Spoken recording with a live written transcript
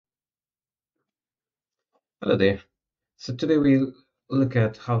Hello there. So today we'll look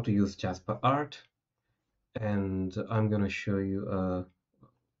at how to use Jasper Art, and I'm going to show you,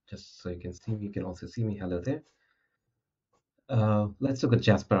 just so you can see me, you can also see me. Hello there. Let's look at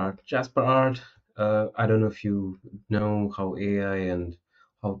Jasper Art. Jasper Art, I don't know if you know how AI and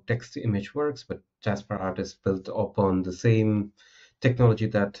how text to image works, but Jasper Art is built upon the same technology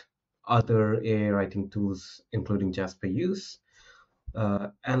that other AI writing tools, including Jasper, use.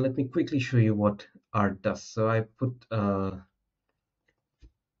 And let me quickly show you what art does. So I put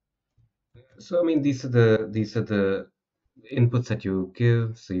So I mean, these are the inputs that you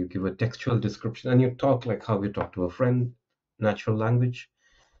give. So you give a textual description, and you talk like how you talk to a friend, natural language,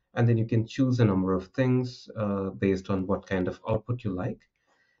 and then you can choose a number of things based on what kind of output you like.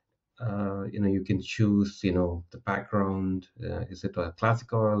 You can choose, the background. Is it a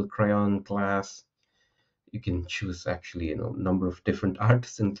classical, crayon, glass? You can choose actually, number of different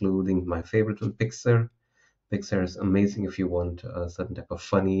artists, including my favorite one, Pixar. Pixar is amazing if you want a certain type of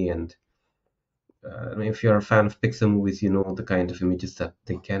funny and I mean, if you're a fan of Pixar movies, you know the kind of images that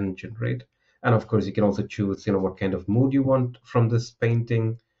they can generate. And of course, you can also choose, what kind of mood you want from this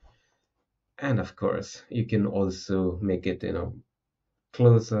painting. And of course, you can also make it,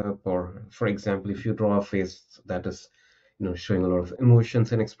 close up. Or, for example, if you draw a face that is, showing a lot of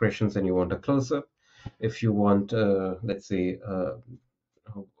emotions and expressions, and you want a close up. If you want, let's say,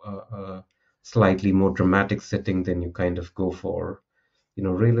 a slightly more dramatic setting, then you kind of go for,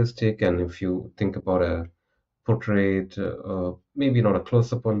 realistic. And if you think about a portrait, maybe not a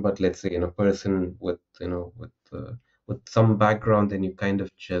close-up one, but let's say in a person with with some background, then you kind of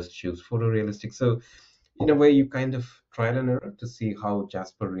just choose photorealistic. So in a way, you kind of trial and error to see how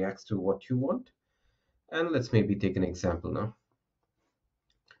Jasper reacts to what you want. And let's maybe take an example now.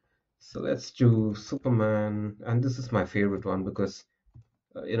 So let's do Superman, and this is my favorite one because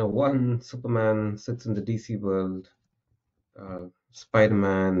one Superman sits in the DC world,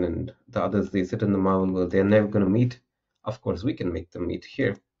 Spider-Man and the others, they sit in the Marvel world. They're never going to meet. Of course, we can make them meet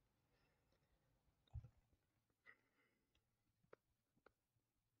here.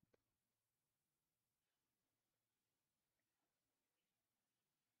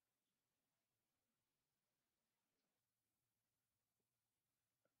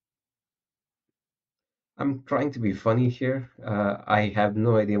 I'm trying to be funny here. I have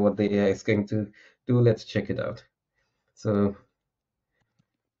no idea what the AI is going to do. Let's check it out. So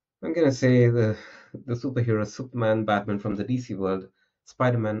I'm gonna say the superhero Superman, Batman from the DC world,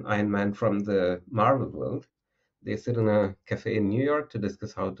 Spider-Man, Iron Man from the Marvel world. They sit in a cafe in New York to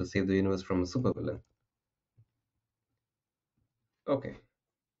discuss how to save the universe from a supervillain. Okay.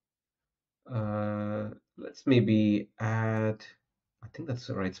 Let's maybe add. I think that's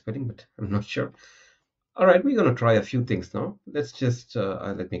the right spelling, but I'm not sure. All right, we're gonna try a few things now. Let's just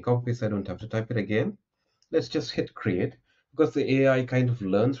let me copy this. I don't have to type it again. Let's just hit create because the AI kind of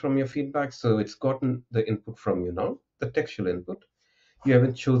learns from your feedback. So it's gotten the input from you now, the textual input. You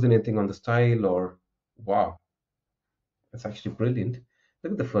haven't chosen anything on the style or wow, that's actually brilliant.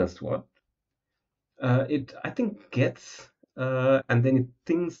 Look at the first one. It I think gets and then it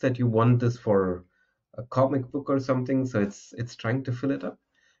thinks that you want this for a comic book or something, so it's trying to fill it up.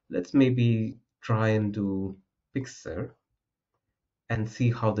 Let's maybe try and do Pixar and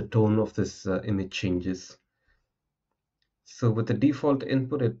see how the tone of this image changes. So with the default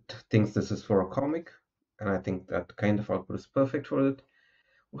input, it thinks this is for a comic, and I think that kind of output is perfect for it.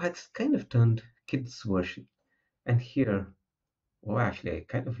 Well, it's kind of turned kids version. And here, oh, actually, I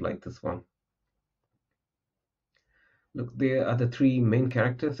kind of like this one. Look, there are the three main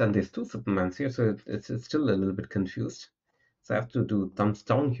characters, and there's two Supermans here, so it's still a little bit confused. So I have to do thumbs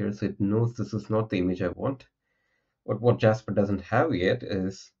down here, so it knows this is not the image I want. But what Jasper doesn't have yet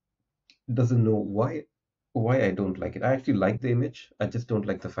is doesn't know why I don't like it. I actually like the image. I just don't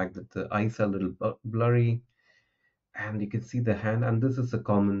like the fact that the eyes are a little blurry and you can see the hand, and this is a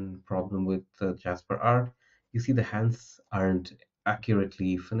common problem with Jasper art. You see the hands aren't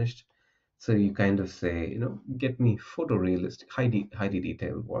accurately finished, so you kind of say, get me photorealistic, highly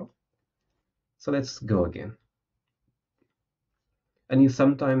detailed one. So let's go again. And you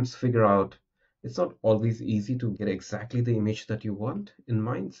sometimes figure out it's not always easy to get exactly the image that you want in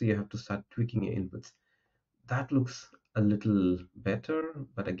mind, so you have to start tweaking your inputs. That looks a little better,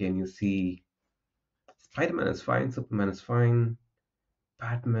 but again, you see Spider-Man is fine, Superman is fine,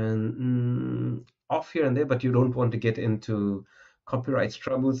 Batman, off here and there, but you don't want to get into copyright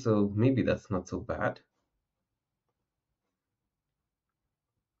trouble, so maybe that's not so bad.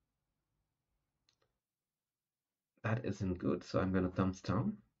 That isn't good, so I'm gonna thumbs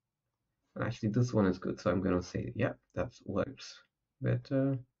down. And actually, this one is good, so I'm gonna say, yeah, that works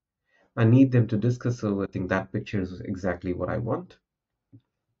better. I need them to discuss, so I think that picture is exactly what I want.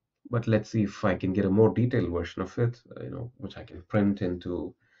 But let's see if I can get a more detailed version of it, which I can print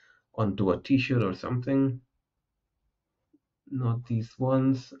into onto a t-shirt or something. Not these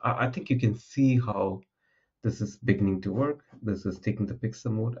ones. I think you can see how this is beginning to work. This is taking the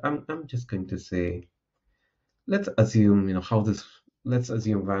pixel mode. I'm just going to say, let's assume, how this, let's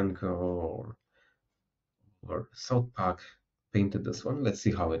assume Van Gogh or South Park painted this one. Let's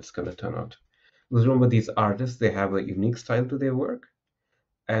see how it's going to turn out. Because remember, these artists, they have a unique style to their work,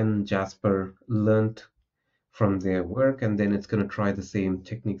 and Jasper learned from their work, and then it's going to try the same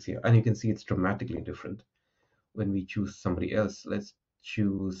techniques here. And you can see it's dramatically different when we choose somebody else. Let's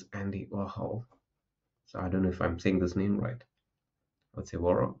choose Andy Warhol. So I don't know if I'm saying this name right. Let's say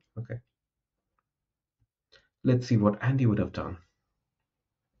Warhol. Okay. Let's see what Andy would have done.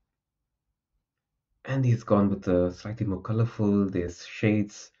 Andy's gone with the slightly more colorful. There's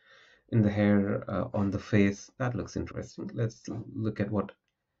shades in the hair, on the face. That looks interesting. Let's look at what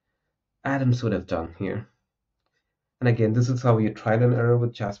Adams would have done here. And again, this is how you trial and error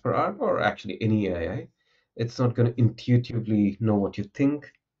with Jasper Art, or actually any AI. It's not going to intuitively know what you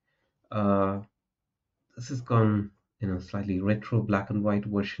think. Uh, this has gone, slightly retro black and white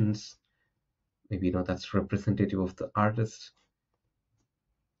versions. Maybe, that's representative of the artist.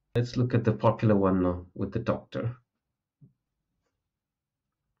 Let's look at the popular one now with the doctor.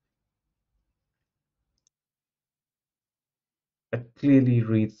 It clearly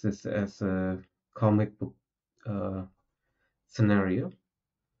reads this as a comic book uh, scenario.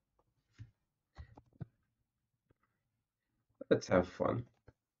 Let's have fun.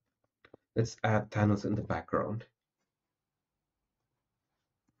 Let's add Thanos in the background.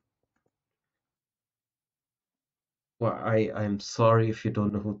 Well, I'm sorry if you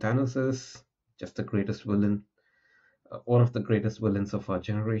don't know who Thanos is. Just the greatest villain, one of the greatest villains of our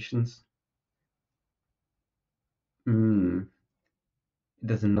generations. Hmm, he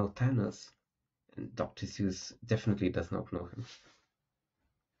doesn't know Thanos, and Dr. Seuss definitely does not know him.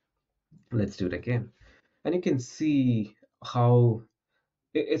 Let's do it again. And you can see how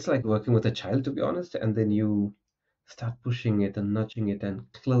it's like working with a child, to be honest, and then you start pushing it and nudging it and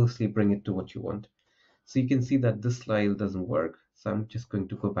closely bring it to what you want. So you can see that this slide doesn't work. So I'm just going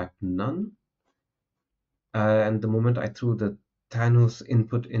to go back to none. And the moment I threw the Thanos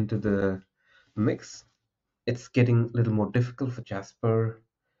input into the mix, it's getting a little more difficult for Jasper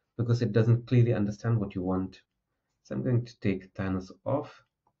because it doesn't clearly understand what you want. So I'm going to take Thanos off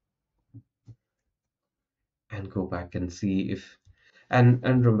and go back and see if, and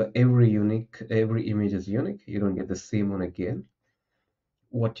remember, every image is unique. You don't get the same one again.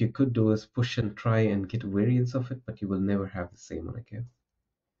 What you could do is push and try and get variants of it, but you will never have the same one again.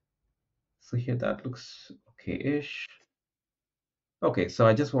 So here that looks okay-ish. Okay, so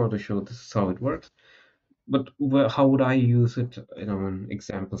I just wanted to show this is how it works. But how would I use it, in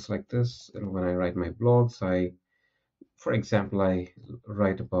examples like this? When I write my blogs, for example, I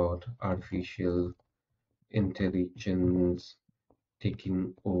write about artificial intelligence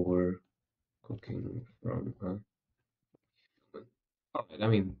taking over cooking from a human. All right, I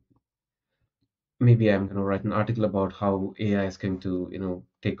mean, maybe I'm going to write an article about how AI is going to,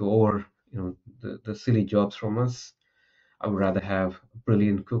 take over, the silly jobs from us. I would rather have a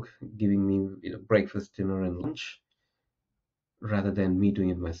brilliant cook giving me, breakfast, dinner, and lunch rather than me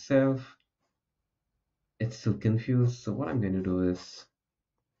doing it myself. It's still confused. So what I'm going to do is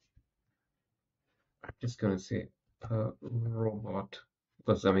I'm just going to say robot,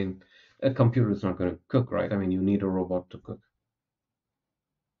 because I mean a computer is not going to cook, right? I mean you need a robot to cook.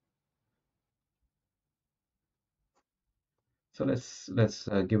 So let's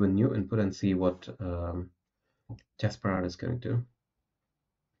give a new input and see what Jasper is going to do.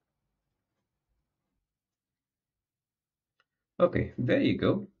 Okay, there you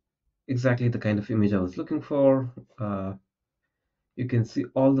go. Exactly the kind of image I was looking for. You can see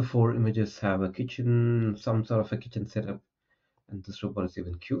all the four images have a kitchen, some sort of a kitchen setup, and this robot is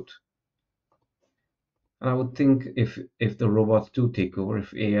even cute. And I would think if the robots do take over,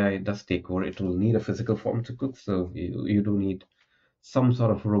 if AI does take over, it will need a physical form to cook. So you do need some sort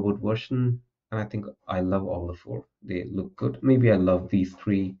of robot version. And I think I love all the four. They look good. Maybe I love these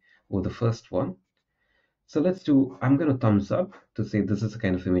three or the first one. So I'm going to thumbs up to say this is the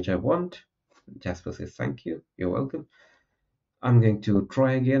kind of image I want. Jasper says, thank you. You're welcome. I'm going to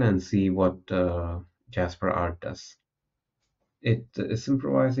try again and see what Jasper Art does. It is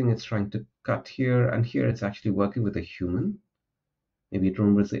improvising, it's trying to cut here, and here it's actually working with a human. Maybe it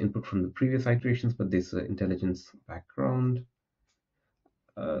remembers the input from the previous iterations, but there's an intelligence background.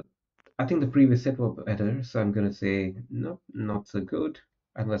 I think the previous set were better, so I'm going to say, nope, not so good.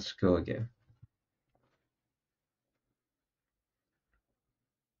 And let's go again.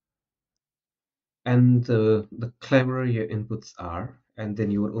 And the cleverer your inputs are, and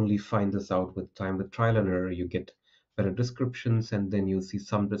then you will only find this out with time. With trial and error, you get better descriptions, and then you see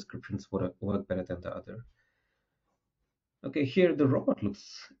some descriptions work better than the other. Okay, here the robot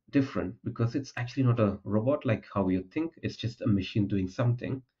looks different because it's actually not a robot like how you think. It's just a machine doing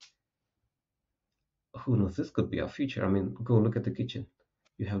something. Who knows? This could be our future. I mean, go look at the kitchen.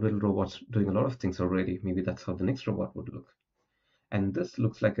 You have little robots doing a lot of things already. Maybe that's how the next robot would look. And this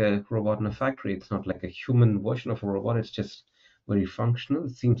looks like a robot in a factory. It's not like a human version of a robot. It's just very functional,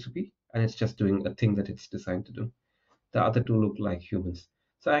 it seems to be. And it's just doing a thing that it's designed to do. The other two look like humans.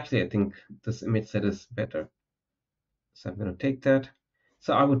 So actually, I think this image set is better. So I'm going to take that.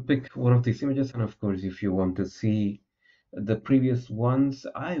 So I would pick one of these images. And of course, if you want to see the previous ones,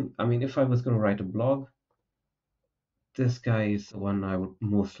 I mean, if I was going to write a blog, this guy is the one I would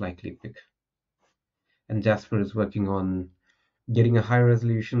most likely pick. And Jasper is working on getting a high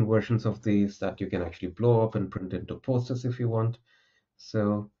resolution versions of these that you can actually blow up and print into posters if you want.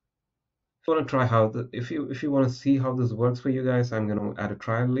 So if you want to try how if you want to see how this works for you guys, I'm going to add a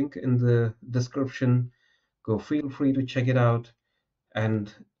trial link in the description. Go feel free to check it out.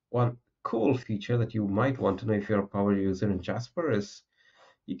 And one cool feature that you might want to know if you're a power user in Jasper is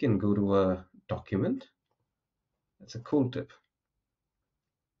you can go to a document. That's a cool tip.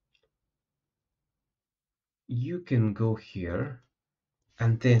 You can go here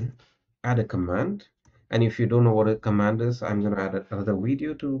and then add a command. And if you don't know what a command is, I'm going to add another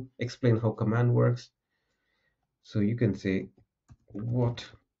video to explain how command works. So you can say, what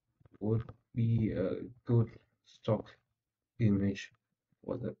would be a good stock image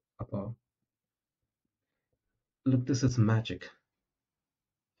for the above? Look, this is magic.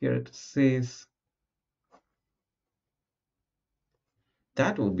 Here it says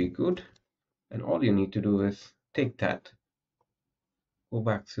that would be good. And all you need to do is take that, go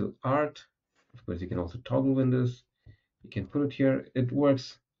back to art. Of course, you can also toggle windows. You can put it here. It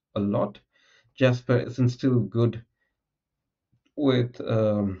works a lot. Jasper isn't still good with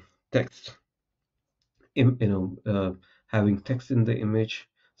text, having text in the image.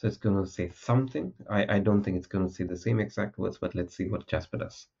 So it's going to say something. I don't think it's going to say the same exact words, but let's see what Jasper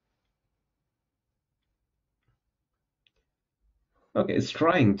does. Okay, it's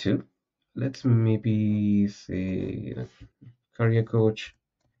trying to. Let's maybe say career coach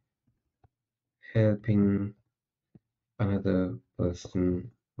helping another person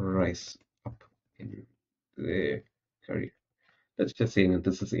rise up in their career. Let's just say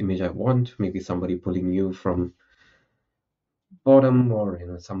this is the image I want. Maybe somebody pulling you from bottom,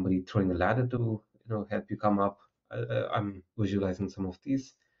 or somebody throwing a ladder to help you come up. I'm visualizing some of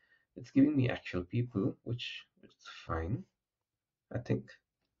these. It's giving me actual people, which is fine, I think,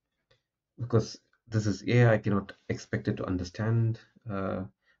 because this is AI. I cannot expect it to understand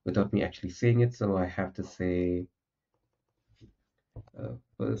without me actually saying it. So I have to say a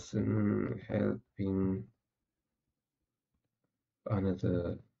person helping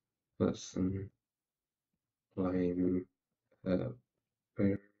another person climb a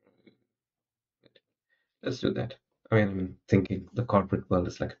pyramid. Let's do that. I mean, I'm thinking the corporate world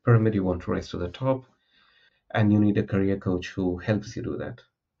is like a pyramid. You want to rise to the top, and you need a career coach who helps you do that,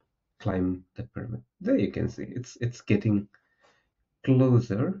 climb that pyramid. There you can see it's getting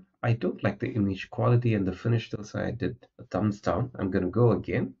closer. I don't like the image quality and the finish though, so I did a thumbs down. I'm gonna go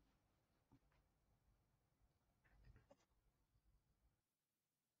again.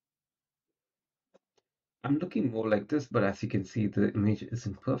 I'm looking more like this, but as you can see, the image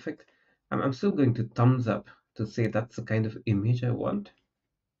isn't perfect. I'm still going to thumbs up to say that's the kind of image I want.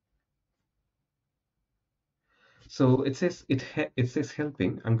 So it says it says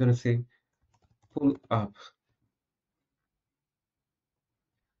helping. I'm gonna say pull up.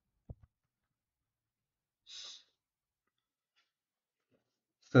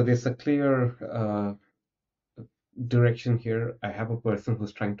 So there's a clear direction here. I have a person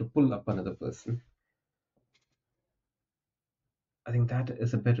who's trying to pull up another person. I think that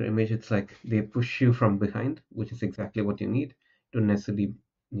is a better image. It's like they push you from behind, which is exactly what you need. You don't necessarily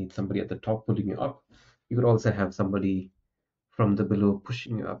need somebody at the top pulling you up. You could also have somebody from the below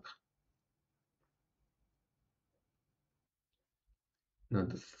pushing you up. Now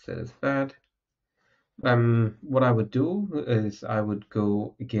this is bad. What I would do is I would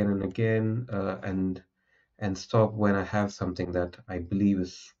go again and again and stop when I have something that I believe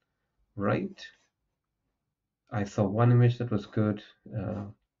is right. I saw one image that was good.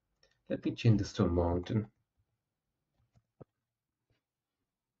 Let me change this to a mountain.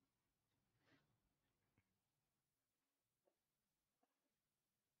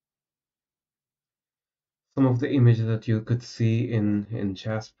 Some of the images that you could see in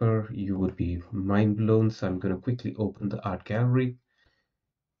Jasper, you would be mind blown. So I'm going to quickly open the art gallery.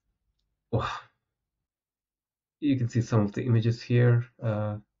 Oh, you can see some of the images here,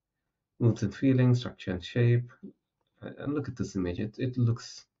 moods and feelings, structure and shape. And look at this image. It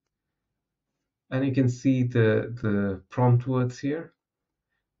looks, and you can see the prompt words here.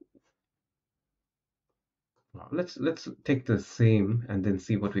 Wow, let's take the same and then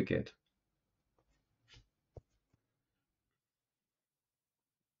see what we get.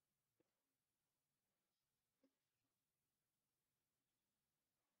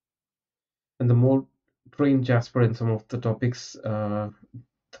 And the more trained Jasper in some of the topics, the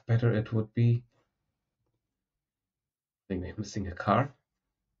better it would be. I think we're missing a car.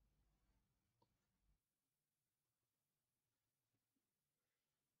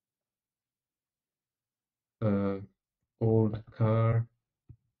 Uh, Old car.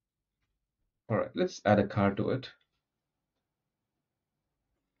 All right, let's add a car to it.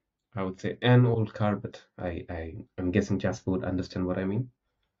 I would say an old car, but I'm guessing Jasper would understand what I mean.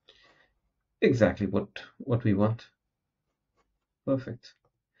 Exactly what we want. Perfect.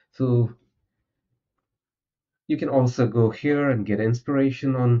 So you can also go here and get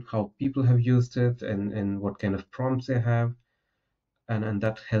inspiration on how people have used it and what kind of prompts they have. And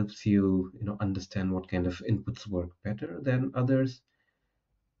that helps you, understand what kind of inputs work better than others.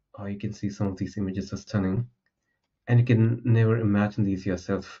 You can see some of these images are stunning, and you can never imagine these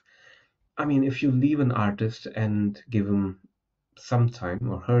yourself. I mean, if you leave an artist and give him some time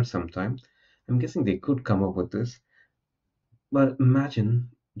or her some time, I'm guessing they could come up with this. But imagine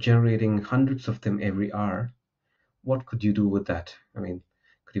generating hundreds of them every hour. What could you do with that? I mean,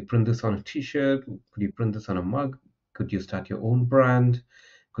 could you print this on a t-shirt? Could you print this on a mug? Could you start your own brand?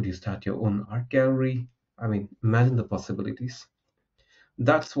 Could you start your own art gallery? I mean, imagine the possibilities.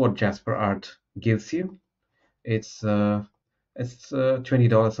 That's what Jasper Art gives you. It's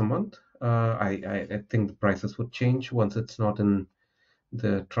 $20 a month. I think the prices would change once it's not in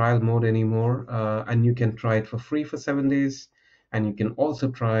the trial mode anymore. And you can try it for free for 7 days. And you can also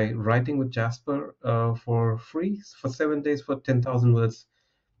try writing with Jasper for free for 7 days for 10,000 words.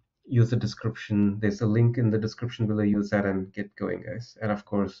 Use the description. There's a link in the description below. Use that and get going, guys. And of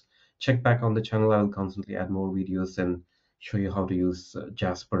course, check back on the channel. I'll constantly add more videos and show you how to use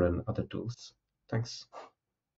Jasper and other tools. Thanks.